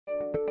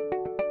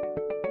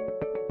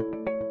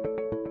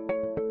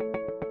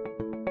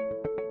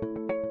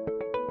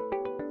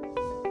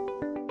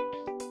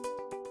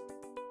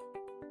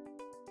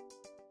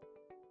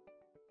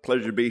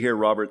pleasure to be here,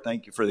 Robert.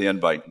 Thank you for the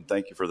invite and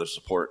thank you for the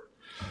support.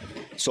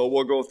 So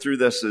we'll go through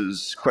this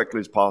as quickly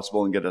as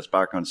possible and get us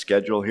back on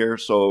schedule here.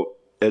 So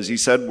as he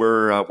said,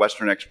 we're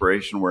Western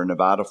Exploration. We're a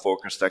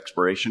Nevada-focused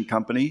exploration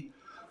company.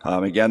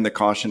 Again, the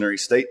cautionary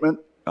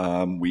statement.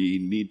 We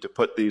need to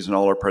put these in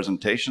all our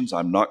presentations.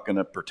 I'm not going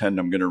to pretend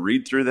I'm going to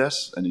read through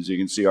this. And as you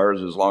can see,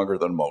 ours is longer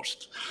than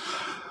most.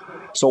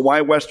 So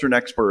why Western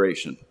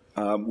Exploration?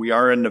 We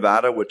are in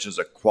Nevada, which is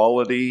a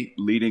quality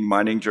leading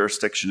mining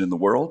jurisdiction in the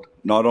world.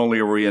 Not only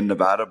are we in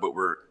Nevada, but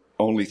we're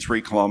only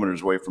 3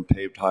 kilometers away from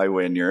paved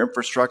highway and near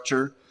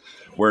infrastructure.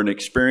 We're an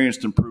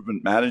experienced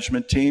improvement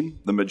management team.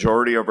 The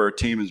majority of our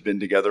team has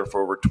been together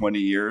for over 20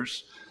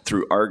 years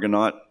through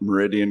Argonaut,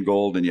 Meridian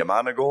Gold, and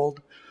Yamana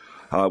Gold.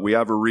 We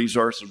have a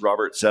resource, as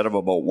Robert said, of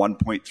about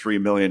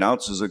 1.3 million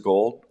ounces of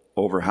gold.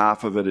 Over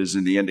half of it is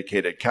in the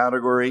indicated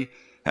category,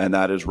 and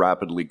that is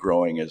rapidly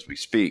growing as we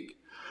speak.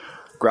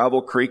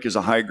 Gravel Creek is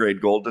a high-grade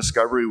gold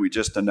discovery. We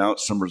just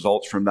announced some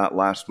results from that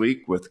last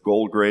week with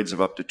gold grades of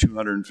up to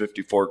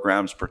 254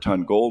 grams per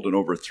ton gold and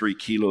over 3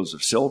 kilos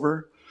of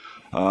silver.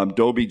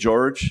 Dobie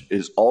George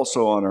is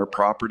also on our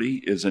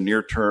property, is a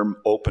near-term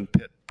open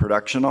pit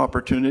production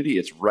opportunity.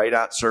 It's right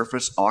at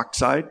surface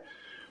oxide.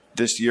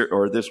 This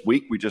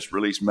week, we just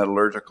released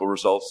metallurgical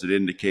results that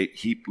indicate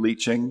heap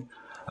leaching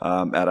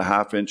at a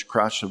half-inch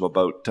crush of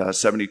about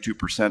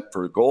 72%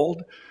 for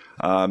gold.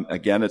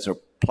 Again, it's a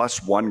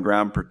plus 1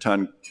 gram per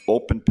ton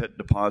open pit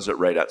deposit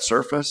right at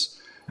surface.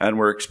 And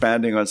we're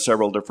expanding on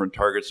several different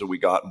targets that we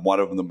got, and one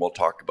of them we'll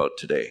talk about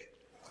today.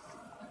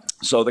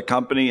 So the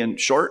company, in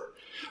short,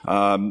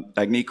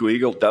 Agnico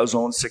Eagle does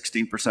own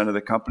 16% of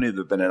the company.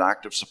 They've been an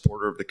active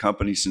supporter of the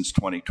company since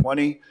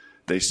 2020.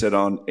 They sit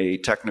on a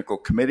technical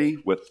committee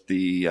with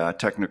the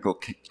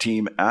technical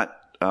team at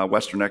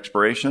Western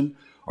Exploration.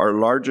 Our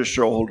largest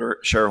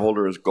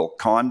shareholder is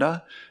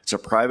Golconda. It's a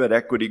private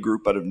equity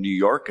group out of New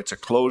York. It's a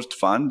closed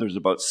fund. There's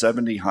about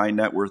 70 high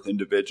net worth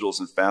individuals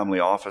and family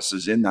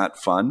offices in that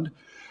fund.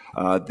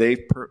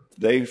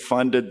 They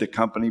funded the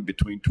company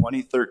between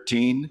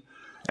 2013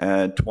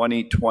 and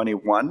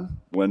 2021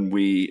 when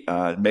we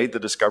made the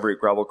discovery at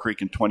Gravel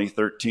Creek in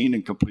 2013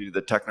 and completed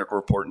the technical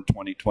report in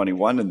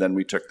 2021, and then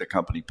we took the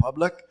company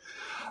public.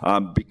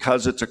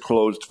 Because it's a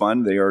closed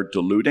fund, they are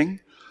diluting.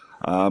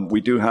 We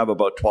do have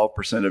about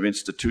 12% of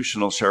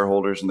institutional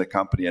shareholders in the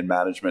company, and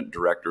management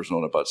directors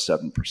own about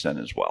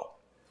 7% as well.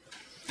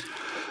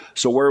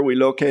 So where are we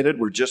located?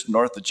 We're just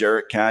north of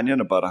Jarrett Canyon,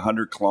 about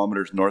 100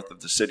 kilometers north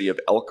of the city of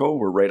Elko.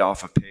 We're right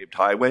off a paved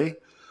highway.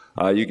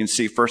 You can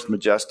see First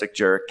Majestic,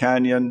 Jarrett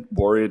Canyon,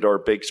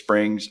 Boreador, Big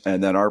Springs,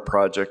 and then our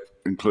project,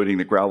 including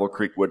the Gravel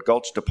Creek Wood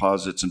Gulch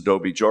deposits and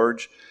Dobie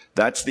George.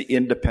 That's the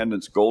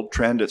Independence Gold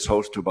Trend. It's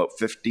host to about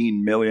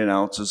 15 million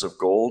ounces of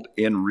gold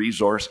in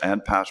resource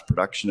and past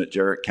production at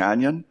Jarrett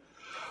Canyon.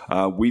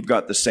 We've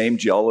got the same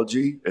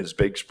geology as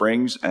Big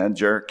Springs and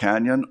Jarrett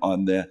Canyon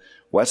on the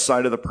west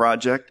side of the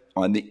project.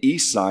 On the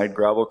east side,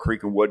 Gravel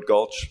Creek and Wood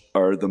Gulch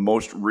are the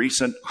most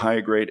recent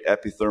high-grade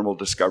epithermal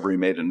discovery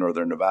made in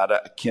northern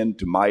Nevada, akin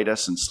to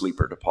Midas and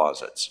Sleeper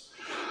deposits.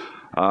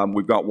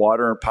 We've got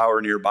water and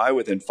power nearby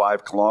within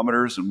 5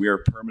 kilometers, and we are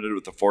permitted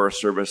with the Forest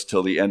Service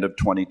till the end of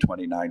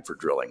 2029 for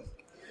drilling.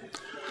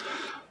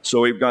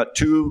 So we've got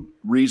 2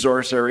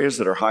 resource areas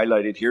that are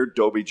highlighted here,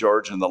 Dobie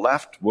George on the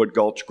left, Wood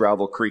Gulch,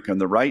 Gravel Creek on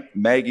the right.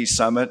 Maggie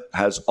Summit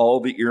has all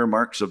the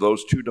earmarks of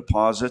those 2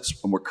 deposits,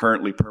 and we're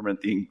currently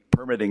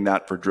permitting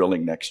that for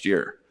drilling next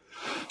year.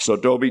 So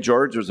Dobie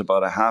George, there's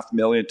about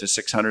 500,000 to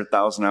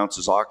 600,000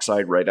 ounces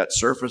oxide right at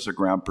surface, a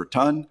gram per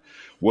ton.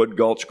 Wood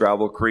Gulch,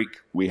 Gravel Creek,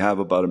 we have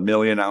about 1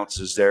 million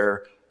ounces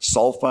there.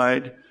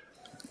 Sulfide,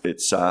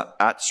 it's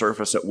at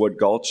surface at Wood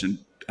Gulch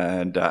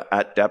and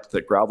at depth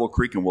at Gravel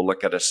Creek, and we'll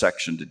look at a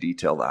section to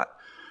detail that.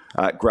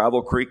 At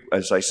Gravel Creek,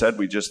 as I said,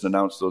 we just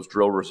announced those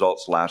drill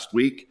results last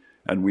week,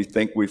 and we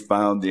think we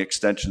found the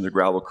extension of the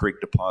Gravel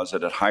Creek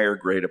deposit at higher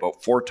grade,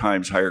 about 4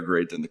 times higher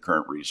grade than the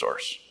current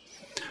resource.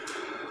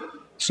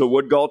 So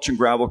Wood Gulch and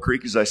Gravel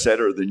Creek, as I said,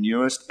 are the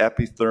newest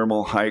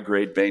epithermal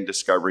high-grade vein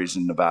discoveries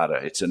in Nevada.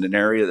 It's in an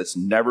area that's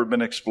never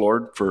been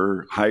explored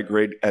for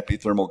high-grade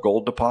epithermal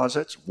gold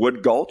deposits.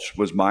 Wood Gulch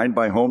was mined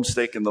by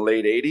Homestake in the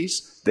late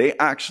 80s. They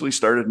actually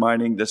started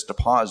mining this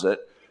deposit,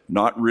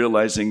 not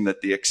realizing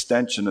that the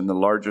extension in the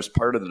largest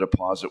part of the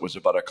deposit was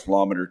about 1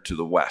 kilometer to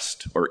the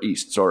west, or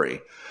east, sorry.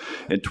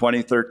 In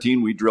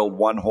 2013, we drilled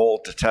 1 hole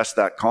to test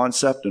that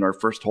concept, and our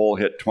first hole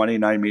hit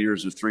 29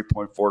 meters of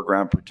 3.4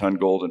 gram per ton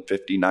gold and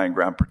 59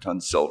 gram per ton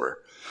silver.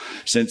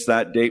 Since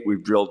that date,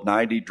 we've drilled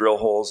 90 drill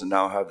holes and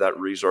now have that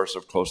resource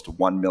of close to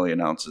 1 million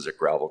ounces at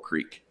Gravel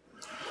Creek.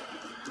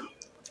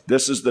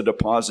 This is the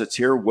deposits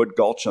here, Wood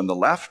Gulch on the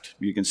left.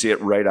 You can see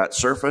it right at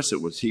surface.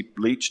 It was heap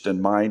leached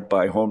and mined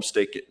by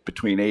Homestake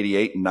between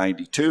 88 and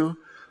 92.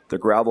 The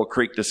Gravel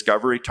Creek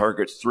discovery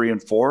targets 3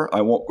 and 4.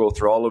 I won't go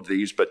through all of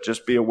these, but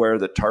just be aware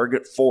that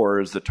target 4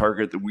 is the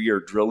target that we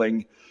are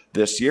drilling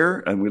this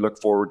year, and we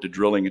look forward to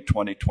drilling in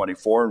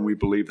 2024, and we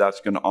believe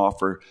that's going to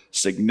offer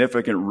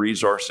significant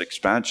resource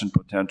expansion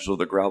potential to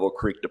the Gravel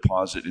Creek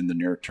deposit in the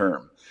near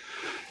term.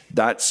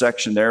 That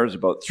section there is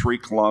about 3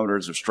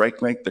 kilometers of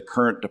strike length. The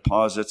current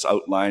deposits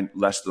outline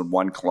less than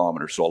 1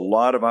 kilometer. So a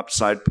lot of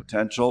upside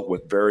potential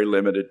with very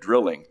limited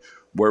drilling.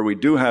 Where we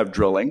do have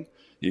drilling,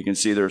 you can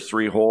see there's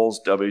 3 holes,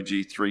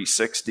 WG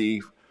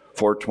 360,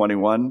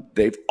 421.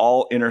 They've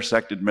all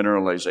intersected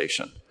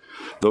mineralization.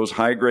 Those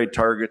high-grade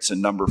targets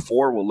in number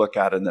 4 we'll look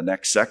at in the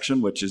next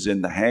section, which is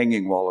in the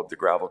hanging wall of the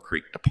Gravel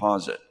Creek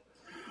deposit.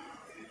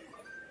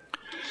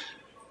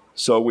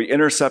 So we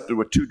intercepted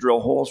with 2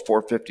 drill holes,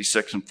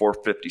 456 and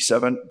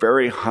 457,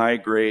 very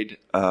high-grade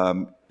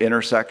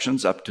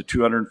intersections, up to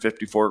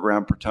 254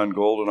 gram per ton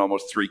gold and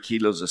almost 3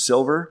 kilos of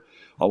silver,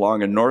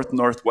 along a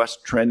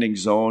north-northwest trending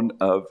zone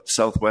of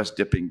southwest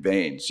dipping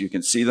veins. You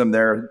can see them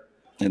there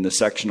in the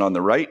section on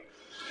the right.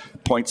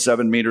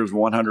 0.7 meters,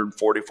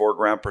 144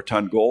 gram per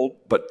ton gold,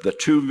 but the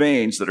 2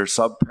 veins that are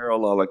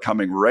subparallel and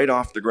coming right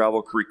off the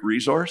Gravel Creek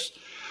resource,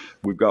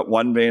 we've got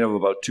one vein of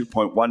about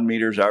 2.1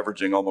 meters,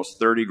 averaging almost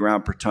 30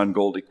 gram per ton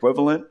gold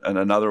equivalent, and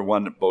another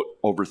one about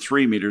over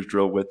 3 meters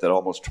drill width at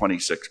almost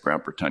 26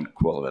 gram per ton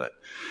equivalent.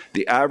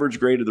 The average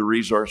grade of the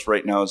resource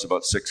right now is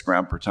about 6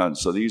 gram per ton,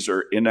 so these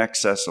are in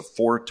excess of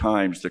 4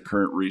 times the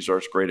current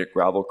resource grade at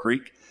Gravel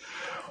Creek.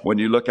 When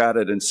you look at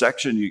it in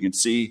section, you can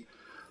see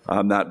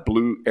that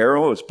blue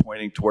arrow is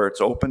pointing to where it's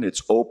open.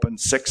 It's open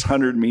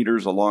 600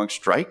 meters along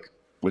strike,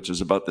 which is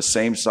about the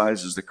same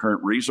size as the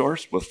current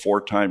resource with 4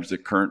 times the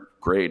current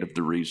grade of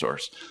the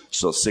resource.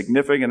 So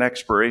significant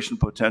exploration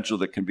potential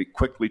that can be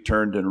quickly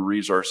turned into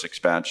resource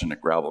expansion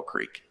at Gravel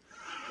Creek.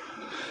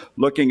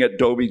 Looking at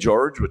Dobie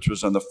George, which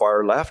was on the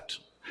far left,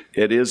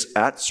 it is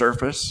at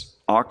surface,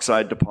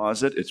 oxide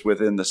deposit. It's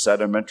within the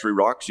sedimentary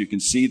rocks. You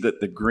can see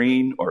that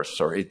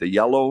the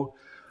yellow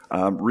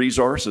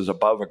resource is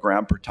above 1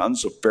 gram per ton,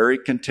 so very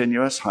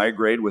continuous, high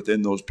grade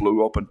within those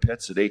blue open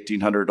pits at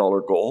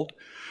 $1,800 gold.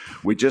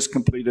 We just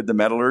completed the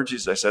metallurgy.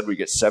 As I said, we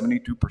get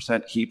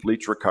 72% heap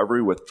leach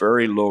recovery with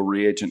very low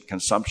reagent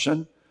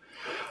consumption.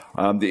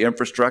 The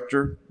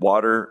infrastructure,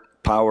 water,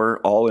 power,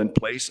 all in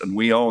place, and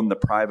we own the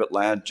private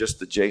land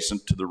just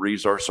adjacent to the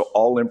resource, so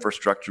all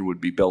infrastructure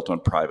would be built on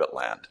private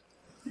land.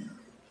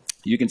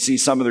 You can see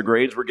some of the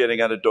grades we're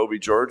getting out of Dobie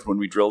George when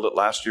we drilled it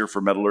last year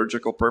for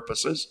metallurgical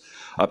purposes,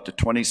 up to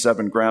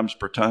 27 grams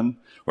per ton,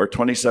 or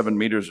 27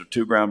 meters of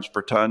 2 grams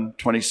per ton,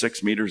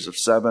 26 meters of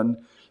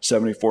 7,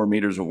 74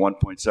 meters of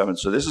 1.7.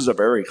 So this is a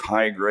very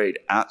high grade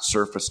at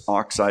surface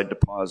oxide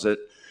deposit.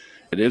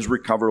 It is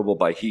recoverable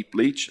by heap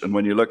leach, and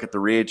when you look at the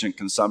reagent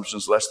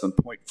consumptions, less than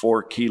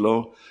 0.4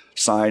 kilo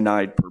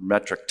cyanide per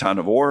metric ton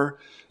of ore,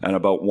 and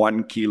about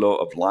 1 kilo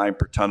of lime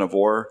per ton of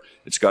ore.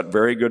 It's got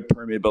very good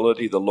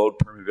permeability. The load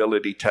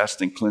permeability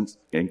tests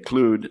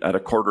include at a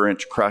 1/4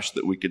 inch crush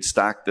that we could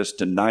stack this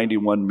to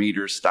 91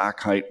 meters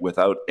stack height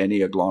without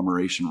any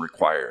agglomeration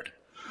required.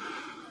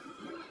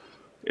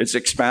 It's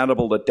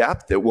expandable to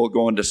depth. It will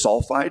go into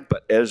sulfide,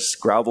 but as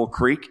Gravel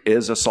Creek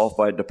is a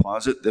sulfide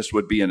deposit, this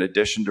would be in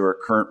addition to our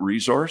current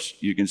resource.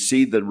 You can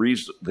see the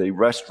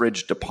Rest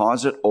Ridge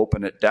deposit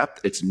open at depth.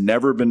 It's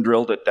never been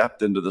drilled at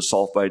depth into the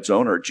sulfide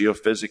zone. Our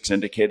geophysics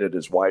indicated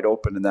is wide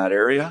open in that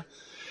area.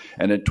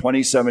 And in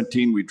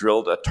 2017, we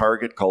drilled a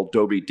target called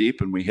Dobie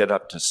Deep, and we hit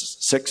up to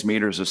 6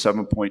 meters of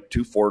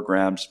 7.24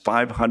 grams,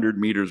 500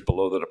 meters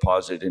below the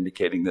deposit,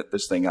 indicating that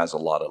this thing has a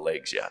lot of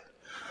legs yet.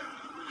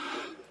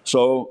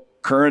 So,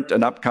 current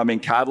and upcoming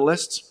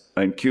catalysts.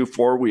 In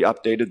Q4, we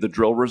updated the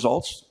drill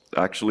results.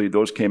 Actually,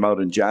 those came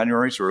out in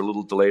January, so we're a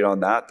little delayed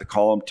on that. The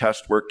column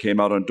test work came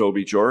out on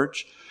Dobie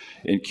George.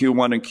 In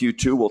Q1 and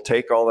Q2, we'll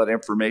take all that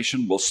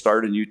information. We'll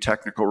start a new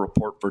technical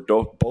report for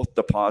both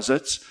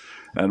deposits,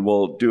 and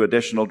we'll do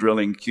additional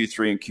drilling in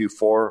Q3 and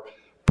Q4,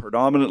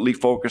 predominantly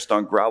focused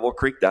on Gravel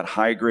Creek, that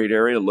high-grade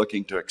area,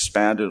 looking to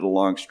expand it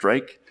along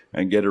strike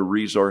and get a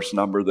resource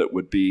number that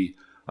would be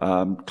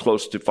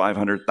close to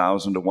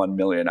 500,000 to 1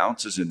 million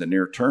ounces in the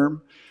near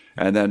term.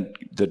 And then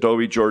the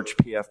Dobie George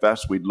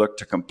PFS we'd look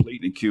to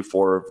complete in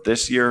Q4 of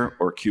this year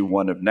or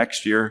Q1 of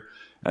next year.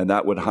 And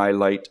that would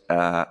highlight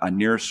a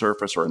near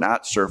surface or an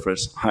at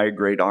surface high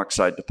grade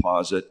oxide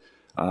deposit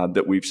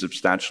that we've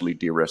substantially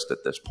de-risked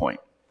at this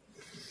point.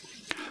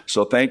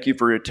 So thank you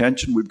for your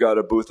attention. We've got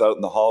a booth out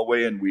in the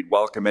hallway and we'd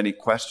welcome any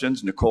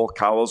questions. Nicole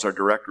Cowles, our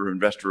Director of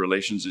Investor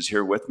Relations, is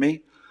here with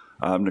me.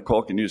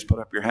 Nicole, can you just put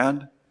up your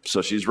hand?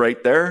 So she's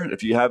right there.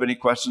 If you have any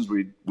questions,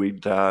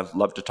 we'd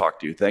love to talk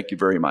to you. Thank you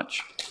very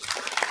much.